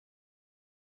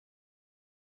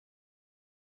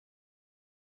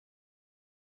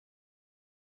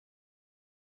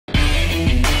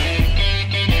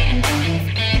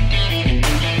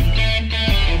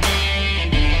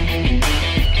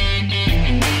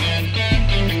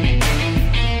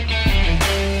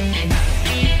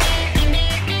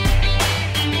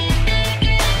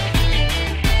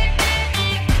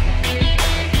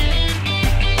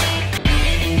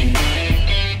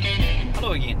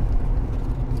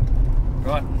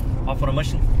Right, off on a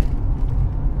mission.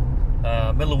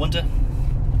 Middle of winter.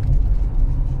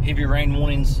 Heavy rain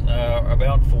warnings are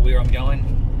about for where I'm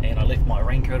going, and I left my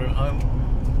raincoat at home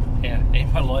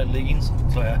and my light leggings,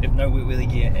 so I have no wet weather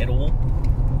gear at all.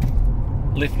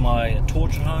 Left my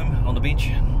torch at home on the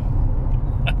bench.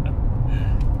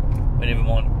 But never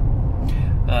mind.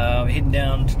 Heading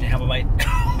down to help a mate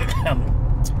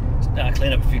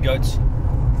clean up a few goats,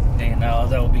 and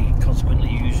they'll be consequently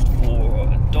used for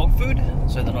dog food,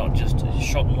 so they're not just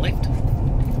shot and left.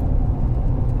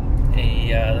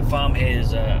 The farm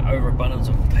has overabundance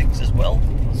of pigs as well,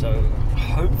 so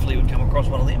hopefully we'll come across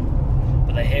one of them,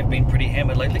 but they have been pretty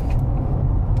hammered lately,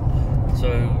 so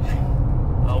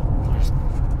I'll just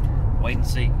wait and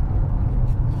see.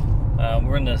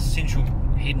 We're in the central,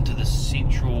 heading to the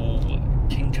central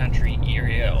King Country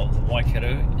area of the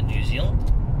Waikato in New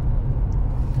Zealand.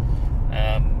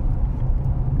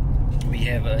 We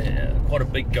have quite a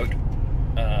big goat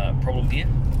problem here.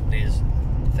 There's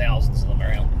thousands of them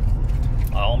around.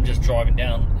 I'm just driving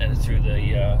down through the,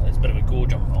 there's a bit of a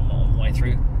gorge on the way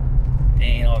through,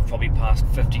 and I've probably passed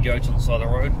 50 goats on the side of the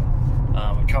road.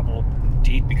 A couple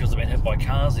dead because they've been hit by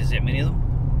cars. There's that many of them.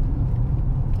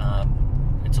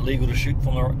 It's illegal to shoot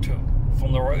from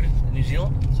the road in New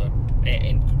Zealand, so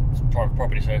and it's private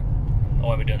property, so I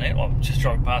won't be doing that. I'm just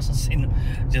driving past and seeing them.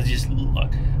 Just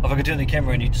like, if I could turn the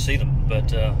camera and you to see them, but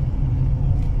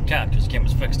can't because the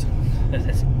camera's fixed.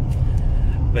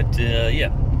 But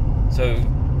yeah, so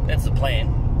that's the plan.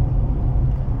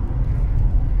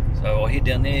 So I'll head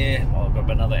down there. I've got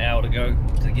about another hour to go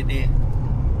to get there,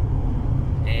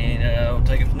 and I'll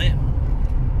take it from there.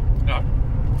 Alright,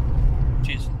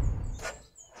 cheers.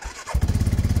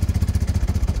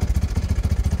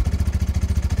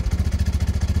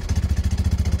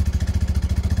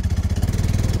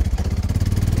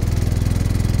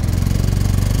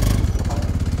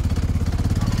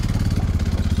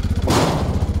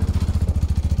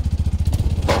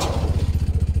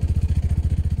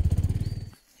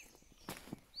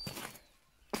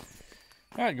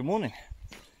 Alright, good morning.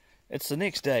 It's the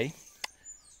next day.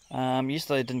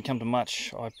 Yesterday didn't come to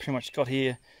much. I pretty much got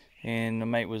here and the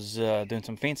mate was doing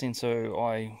some fencing, so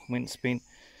I went and spent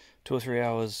 2 or 3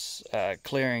 hours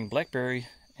clearing blackberry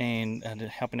and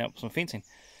helping out with some fencing,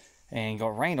 and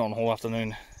got rained on the whole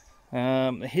afternoon.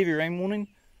 A heavy rain warning.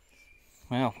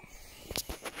 Wow.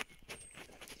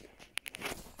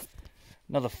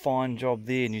 Another fine job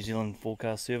there, New Zealand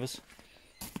Forecast Service.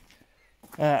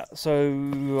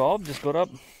 So I've just got up.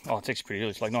 Oh, it's actually pretty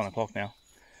early. It's like 9 o'clock now.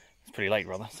 It's pretty late,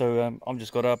 rather. So I've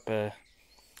just got up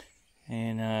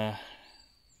and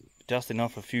dusting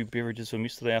off a few beverages from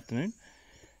yesterday afternoon.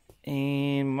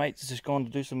 And mate's just gone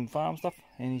to do some farm stuff.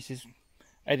 And he says,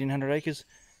 1,800 acres.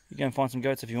 You go and find some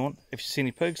goats if you want. If you see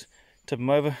any pigs, tip them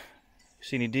over. If you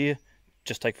see any deer,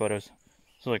 just take photos.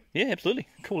 So like, yeah, absolutely,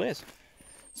 cool as.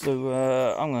 So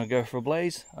I'm going to go for a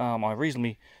blaze. I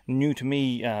reasonably new to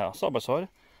me side by side,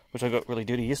 which I got really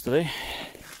dirty yesterday.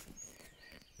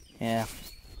 Yeah,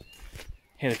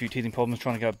 had a few teething problems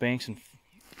trying to go up banks and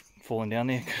falling down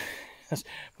there. That's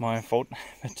my own fault,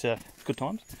 but good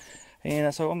times.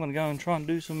 And so I'm going to go and try and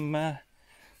do some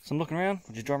looking around,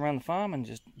 just drive around the farm and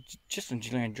just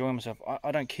enjoy myself.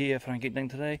 I don't care if I don't get done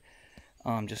today.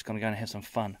 I'm just going to go and have some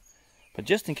fun. But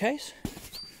just in case,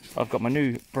 I've got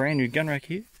my brand new gun rack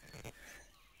here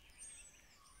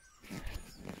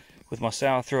with my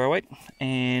Sauer 308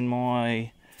 and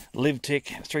my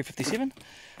LevTech 357.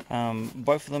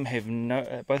 Both of them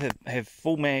have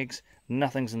full mags,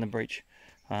 nothing's in the breech,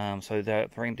 so they're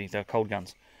empty. They're cold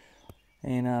guns.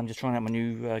 And I'm just trying out my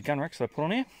new gun rack, so I put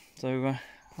on here. So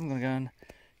I'm going to go and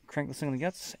crank this thing in the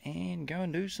guts and go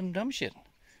and do some dumb shit.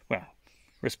 Well,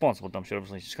 responsible dumb shit,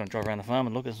 obviously. Just going to drive around the farm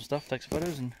and look at some stuff, take some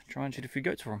photos, and try and shoot a few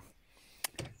goats for them.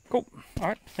 Cool.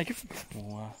 Alright, thank you.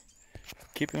 We'll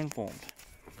keep you informed.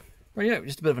 Right, yeah,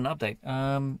 just a bit of an update.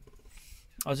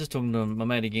 I was just talking to my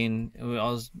mate again.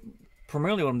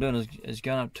 Primarily what I'm doing is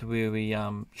going up to where we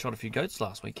shot a few goats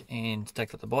last week and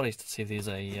staked up the bodies to see if there's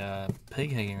a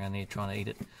pig hanging around there trying to eat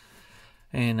it.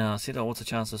 And I said, oh, what's the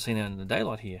chance of seeing it in the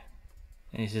daylight here?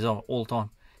 And he says, oh, all the time.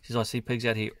 He says, I see pigs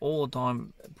out here all the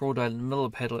time, broad day, in the middle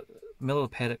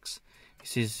of paddocks. He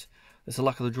says, it's the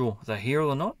luck of the draw. If they're here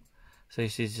or not. So he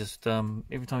says, just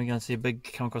every time you go and see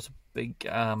come across a big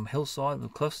hillside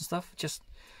with cliffs and stuff, just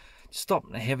stop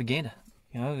and have a gander.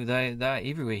 You know, they're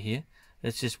everywhere here.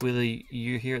 It's just whether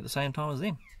you're here at the same time as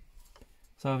them.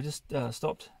 So I've just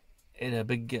stopped at a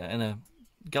big in a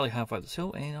gully halfway up this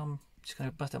hill, and I'm just going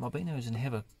to bust out my binos and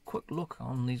have a quick look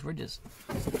on these ridges.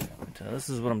 But, this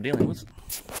is what I'm dealing with.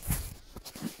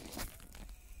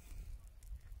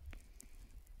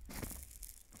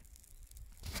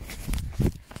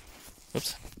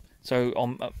 Oops. So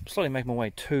I'm slowly making my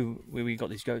way to where we got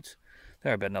these goats.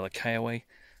 They're about another K away.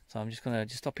 So I'm just going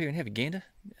to stop here and have a gander.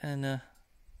 And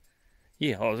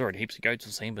yeah, there's already heaps of goats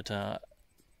I've seen, but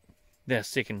they're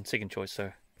second choice.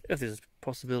 So if there's a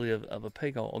possibility of a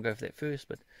pig, I'll go for that first.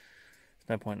 But there's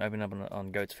no point opening up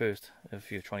on goats first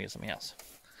if you're trying to get something else.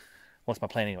 What's my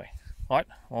plan anyway? Alright,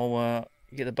 I'll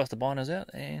get the Buster binders out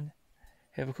and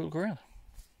have a quick look around.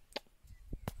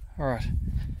 Alright,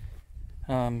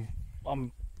 I'm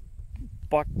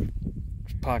bike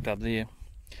parked up there.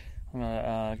 I'm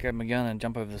gonna grab my gun and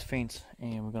jump over this fence,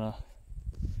 and we're gonna,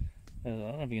 I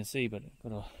don't know if you can see, but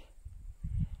gotta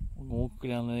walk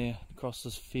down there, across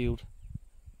this field,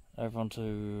 over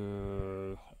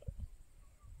onto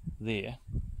there,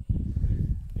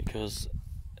 because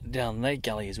down that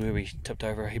gully is where we tipped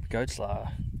over a heap of goats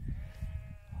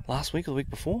last week or the week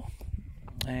before,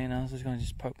 and I was just gonna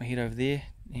poke my head over there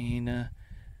and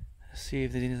see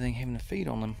if there's anything having a feed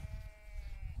on them,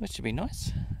 which should be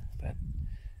nice, but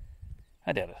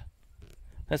I doubt it.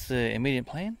 That's the immediate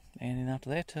plan, and then after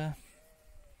that,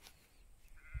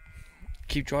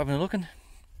 keep driving and looking,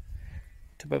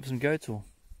 tip over some goats, or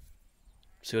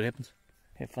see what happens.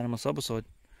 Have fun on my side-by-side.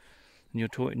 New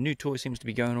toy seems to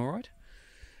be going alright.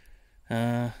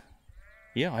 Yeah,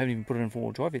 I haven't even put it in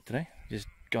 4-wheel drive yet today. Just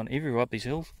gone everywhere up these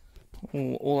hills,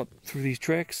 all up through these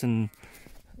tracks and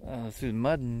through the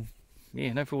mud, and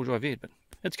yeah, no 4-wheel drive yet, but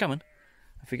it's coming.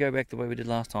 If we go back the way we did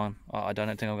last time, I don't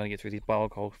think I'm going to get through these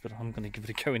bog holes, but I'm going to give it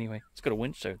a go anyway. It's got a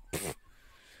winch, so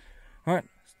alright,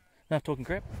 enough talking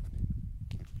crap.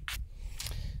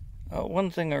 One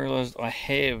thing I realised I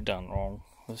have done wrong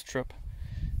this trip,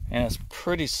 and it's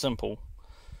pretty simple,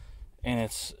 and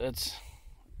it's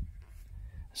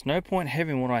no point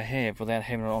having what I have without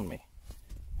having it on me.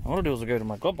 And what I'll do is I'll go to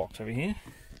my glove box over here.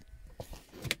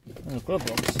 There's a glove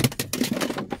box.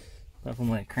 Stuff all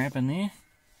that crap in there.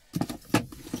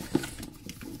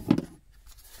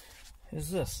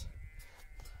 Is this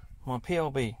my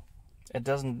PLB? It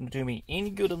doesn't do me any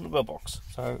good in the glove box,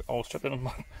 so I'll strap it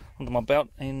onto my belt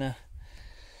and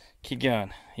keep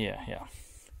going. Yeah.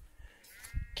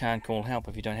 Can't call help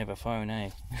if you don't have a phone, eh?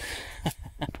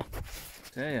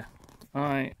 Tell ya,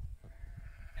 I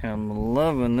am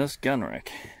loving this gun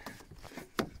rack.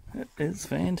 It is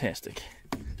fantastic.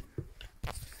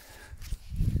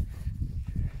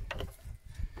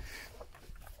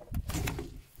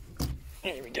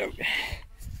 There we go.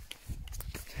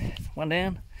 One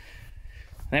down.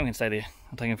 Then we can stay there.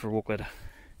 I'll take him for a walk later.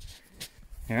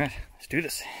 Alright, let's do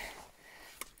this.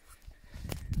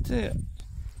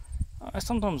 I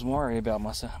sometimes worry about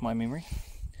my memory.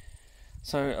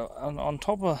 So on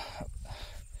top of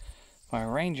my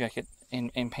rain jacket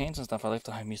and pants and stuff I left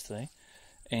at home yesterday,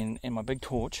 and my big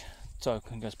torch so I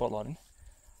couldn't go spotlighting,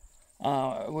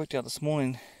 I worked out this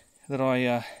morning that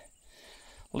I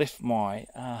left my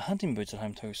hunting boots at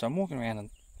home too, so I'm walking around in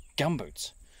gum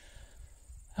boots,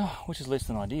 which is less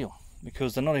than ideal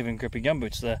because they're not even grippy gum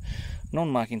boots. They're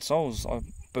non-marking soles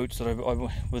boots that I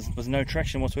with no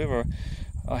traction whatsoever.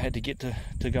 I had to get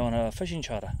to go on a fishing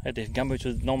charter. I had to have gum boots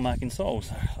with non-marking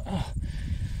soles.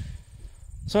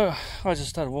 So I just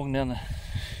started walking down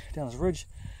this ridge,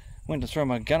 went to throw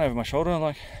my gun over my shoulder,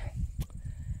 and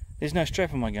there's no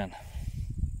strap on my gun.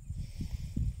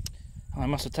 I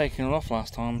must have taken it off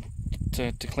last time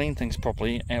to clean things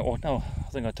properly, or no, I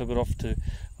think I took it off when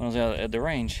I was out at the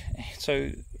range.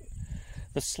 So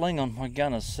the sling on my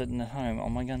gun is sitting at home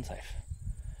on my gun safe.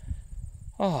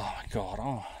 Oh my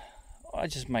god, I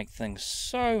just make things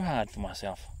so hard for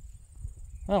myself.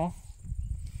 Well,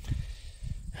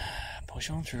 push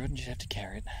on through it and just have to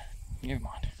carry it. Never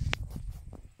mind.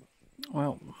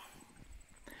 Well,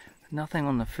 nothing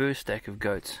on the first stack of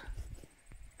goats.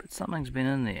 But something's been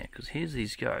in there, because here's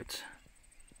these goats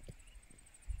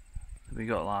that we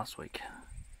got last week.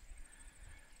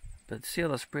 But see how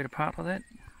they're spread apart like that?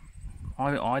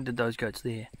 I did those goats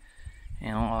there,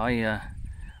 and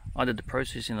I did the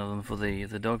processing of them for the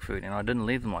dog food, and I didn't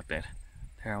leave them like that.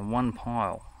 They're in one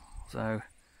pile. So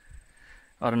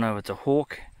I don't know if it's a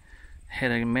hawk had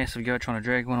a massive goat trying to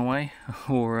drag one away,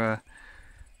 or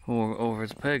if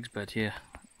it's pigs, but yeah,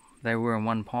 they were in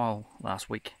one pile last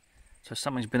week. So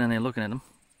something's been in there looking at them.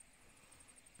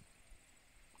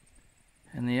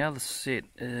 And the other set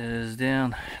is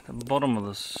down at the bottom of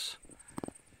this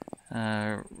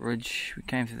ridge. We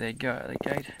came through that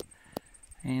gate,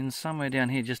 and somewhere down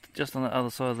here, just on the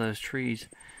other side of those trees,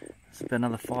 there's about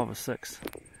another 5 or 6.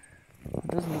 It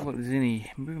doesn't look like there's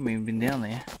any movement been down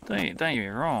there. Don't get me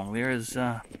wrong, there is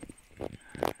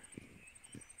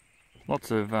lots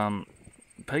of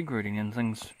pig rooting and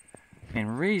things,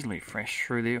 and reasonably fresh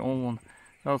through there, all on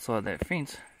the outside of that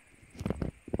fence.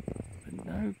 but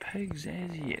no pigs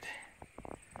as yet.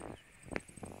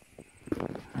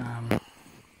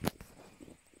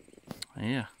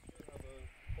 Yeah,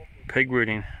 pig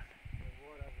rooting.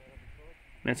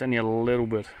 That's only a little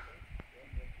bit.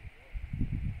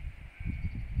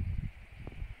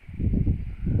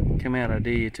 Come out, I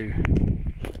dare you to.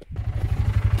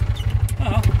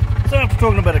 Oh, so after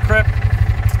talking about a crap,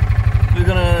 we're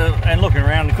gonna, and looking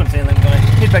around, we couldn't see anything, we're gonna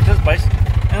head back to this place.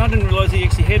 And I didn't realise he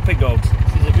actually had pig dogs. He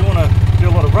says if you want to do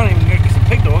a lot of running, you can go get some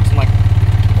pig dogs. I'm like,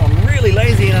 well, I'm really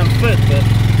lazy and unfit, but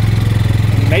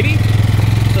maybe.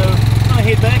 So I'm gonna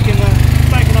head back and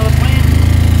make another plan.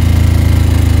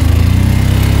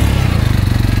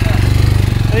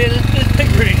 Yeah, there's pig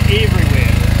rooting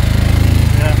everywhere.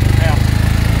 Yeah.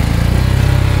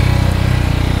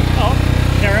 Oh,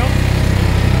 carry on.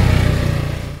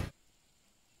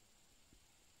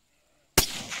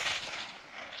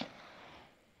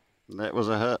 That was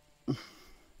a hit.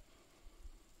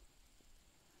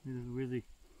 Where's he?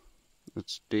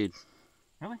 It's dead.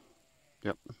 Really?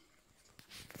 Yep.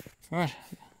 Right.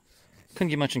 Couldn't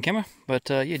get much on camera, but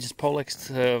yeah, just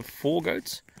poleaxed 4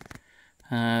 goats.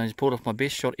 Just pulled off my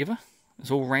best shot ever.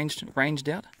 It's all ranged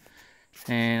out.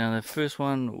 And the first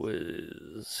one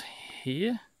was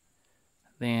here.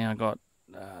 Then I got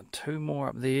 2 more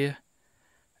up there.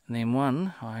 And then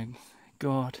one I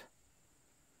got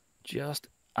just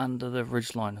under the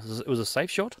ridge line. It was a safe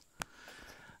shot,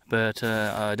 but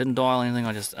I didn't dial anything.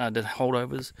 I just did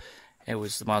holdovers. It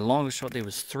was my longest shot there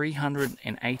was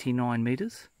 389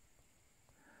 meters.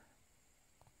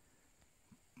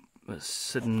 It was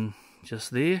sitting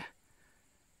just there,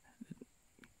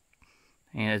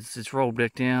 and it's rolled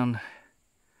back down.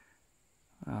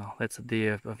 Oh, that's a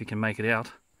deer if you can make it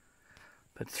out.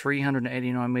 But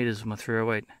 389 meters with my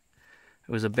 308.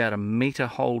 It was about a meter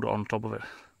hold on top of it.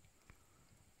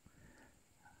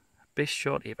 Best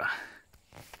shot ever.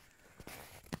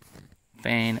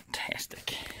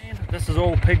 Fantastic. And this is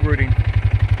all pig rooting.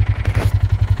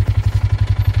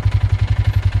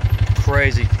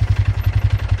 Crazy.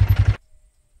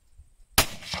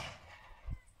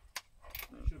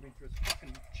 Should have been through his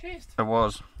fucking chest. It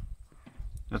was.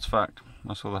 It's fact.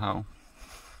 I saw the hole.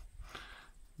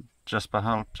 Just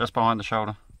behind the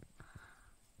shoulder.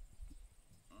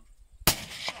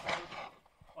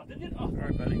 Oh, did you? Oh,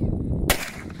 alright, buddy.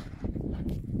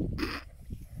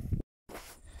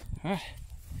 Alright.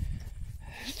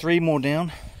 3 more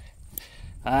down.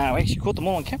 We actually caught them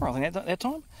all on camera, I think, that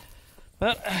time.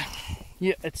 But,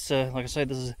 yeah, it's, like I say,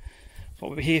 this is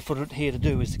what we're here to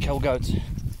do, is to kill goats.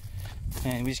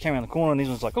 And we just came around the corner and these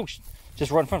ones like, oh, just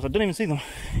right in front, so I didn't even see them.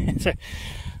 So,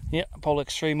 yeah,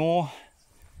 poleaxed 3 more.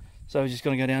 So we're just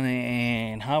going to go down there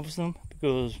and harvest them,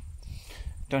 because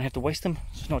don't have to waste them.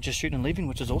 It's not just shooting and leaving,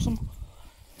 which is awesome.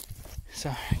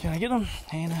 So, going to get them,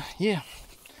 and yeah.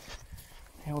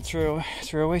 I will throw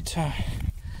away,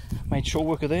 made short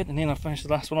work of that, and then I finished the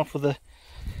last one off with the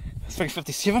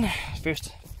 357.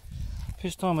 First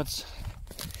time it's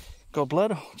got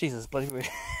blood. Oh, Jesus, bloody weird.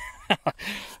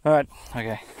 Alright,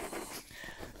 okay.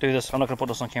 Do this. I'm not going to put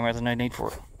this on camera, there's no need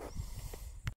for it.